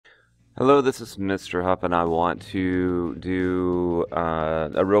Hello, this is Mr. Huff, and I want to do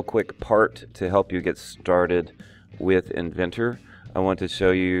a real quick part to help you get started with Inventor. I want to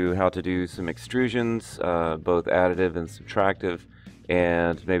show you how to do some extrusions, both additive and subtractive,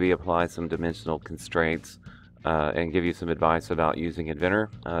 and maybe apply some dimensional constraints and give you some advice about using Inventor,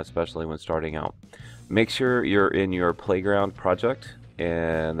 especially when starting out. Make sure you're in your playground project,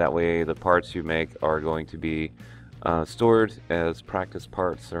 and that way the parts you make are going to be stored as practice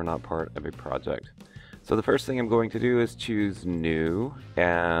parts. They're not part of a project. So the first thing I'm going to do is choose New,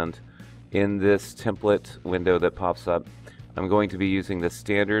 and in this template window that pops up, I'm going to be using the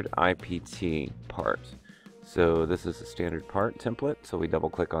standard IPT part. So this is a standard part template, so we double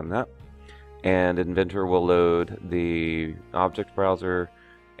click on that, and Inventor will load the object browser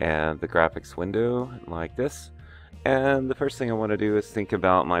and the graphics window like this. And the first thing I want to do is think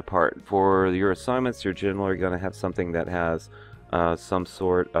about my part. For your assignments, you're generally going to have something that has some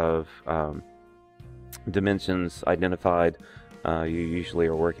sort of dimensions identified. You usually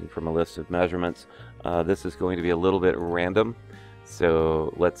are working from a list of measurements. This is going to be a little bit random.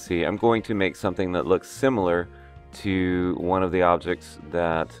 So let's see. I'm going to make something that looks similar to one of the objects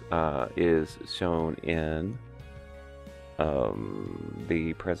that is shown in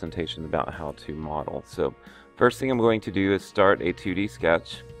the presentation about how to model. So first thing I'm going to do is start a 2D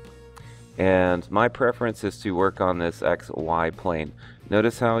sketch, and my preference is to work on this XY plane.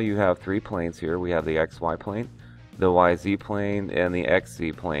 Notice how you have three planes here. We have the XY plane, the YZ plane, and the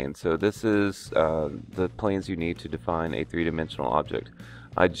XZ plane. So this is the planes you need to define a three-dimensional object.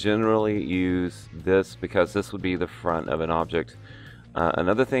 I generally use this because this would be the front of an object.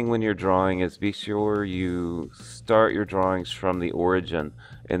 Another thing when you're drawing is be sure you start your drawings from the origin,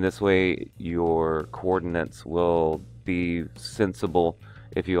 and this way your coordinates will be sensible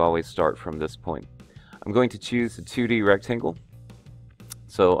if you always start from this point. I'm going to choose the 2D rectangle,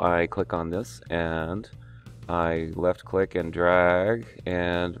 so I click on this and I left click and drag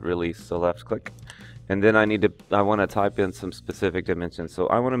and release the left click, and then I want to type in some specific dimensions. So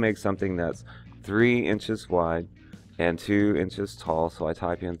I want to make something that's 3 inches wide and 2 inches tall, so I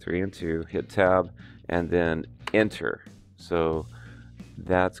type in 3 and 2, hit tab, and then enter. So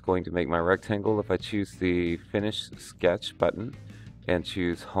that's going to make my rectangle. If I choose the finish sketch button and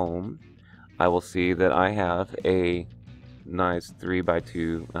choose home, I will see that I have a nice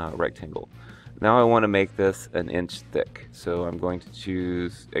 3x2 rectangle. Now I want to make this an inch thick, so I'm going to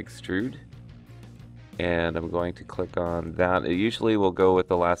choose extrude, and I'm going to click on that. It usually will go with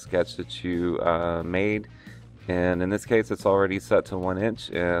the last sketch that you made, and in this case it's already set to 1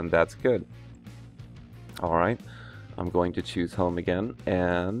 inch, and that's good. Alright, I'm going to choose home again,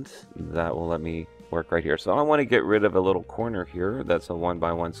 and that will let me work right here. So I want to get rid of a little corner here that's a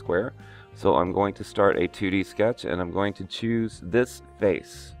 1x1 square, so I'm going to start a 2D sketch, and I'm going to choose this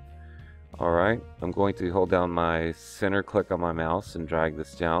face. Alright, I'm going to hold down my center click on my mouse and drag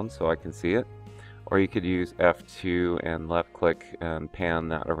this down so I can see it, or you could use F2 and left click and pan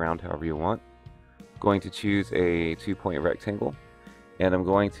that around however you want. Going to choose a 2-point rectangle, and I'm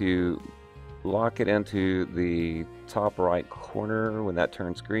going to lock it into the top right corner. When that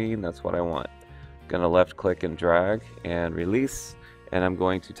turns green, that's what I want. Gonna left click and drag and release, and I'm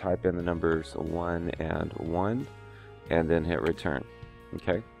going to type in the numbers 1 and 1 and then hit return.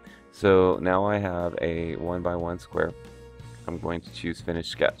 Okay, so now I have a 1x1 square. I'm going to choose finish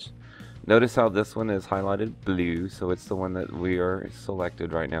sketch. Notice how this one is highlighted blue, so it's the one that we are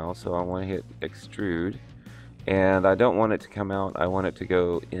selected right now. So I want to hit extrude, and I don't want it to come out, I want it to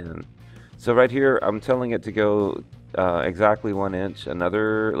go in. So right here I'm telling it to go exactly 1 inch.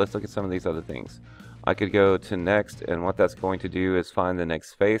 Let's look at some of these other things. I could go to next, and what that's going to do is find the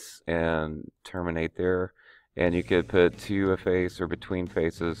next face and terminate there, and you could put to a face or between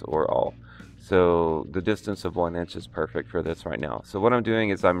faces or all. So the distance of 1 inch is perfect for this right now. So what I'm doing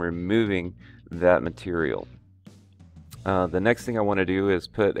is I'm removing that material. The next thing I want to do is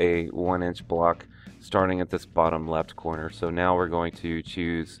put a 1 inch block starting at this bottom left corner. So now we're going to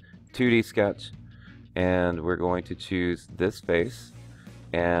choose 2D sketch, and we're going to choose this face,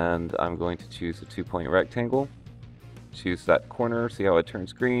 and I'm going to choose a 2-point rectangle. Choose that corner, see how it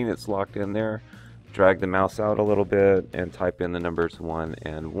turns green, it's locked in there. Drag the mouse out a little bit and type in the numbers 1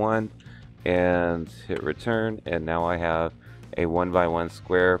 and 1. And hit return, and now I have a 1x1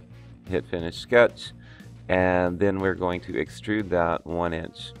 square. Hit finish sketch, and then we're going to extrude that 1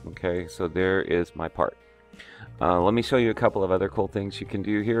 inch. Okay, so there is my part. Let me show you a couple of other cool things you can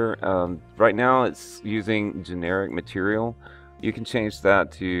do here. Right now it's using generic material. You can change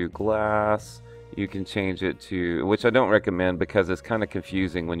that to glass. You can change it to, which I don't recommend because it's kind of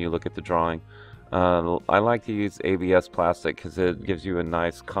confusing when you look at the drawing. I like to use ABS plastic because it gives you a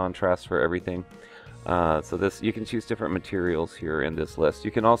nice contrast for everything. So this, you can choose different materials here in this list.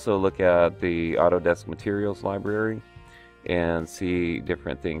 You can also look at the Autodesk materials library and see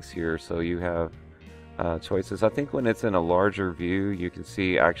different things here. So you have choices. I think when it's in a larger view, you can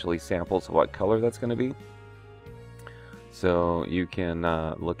see actually samples of what color that's going to be. So you can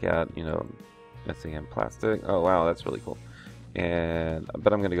look at, you know, SAM plastic. Oh wow, that's really cool.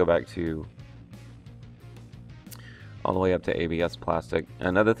 But I'm going to go back to all the way up to ABS plastic.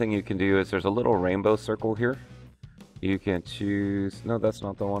 Another thing you can do is there's a little rainbow circle here. You can choose, no, that's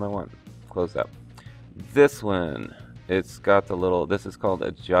not the one I want. Close that. This one, it's got the little, this is called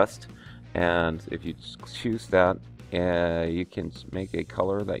adjust, and if you choose that, you can make a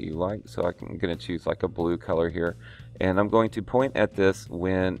color that you like. So I'm going to choose like a blue color here, and I'm going to point at this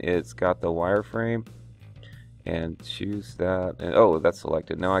when it's got the wireframe and choose that, and oh, that's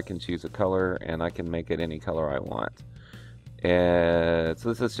selected. Now I can choose a color and I can make it any color I want. And so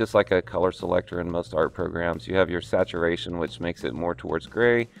this is just like a color selector in most art programs. You have your saturation, which makes it more towards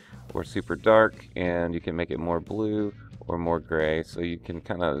gray or super dark, and you can make it more blue or more gray, so you can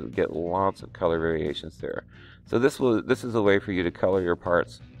kind of get lots of color variations there. So this is a way for you to color your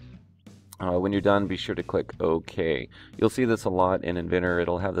parts. When you're done, be sure to click OK. You'll see this a lot in Inventor.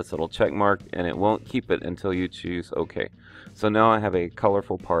 It'll have this little check mark, and it won't keep it until you choose OK. So now I have a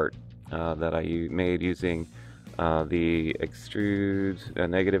colorful part that I made using the extrude, a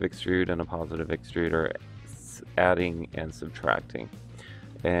negative extrude and a positive extruder, adding and subtracting.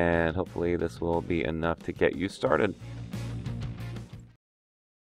 And hopefully this will be enough to get you started.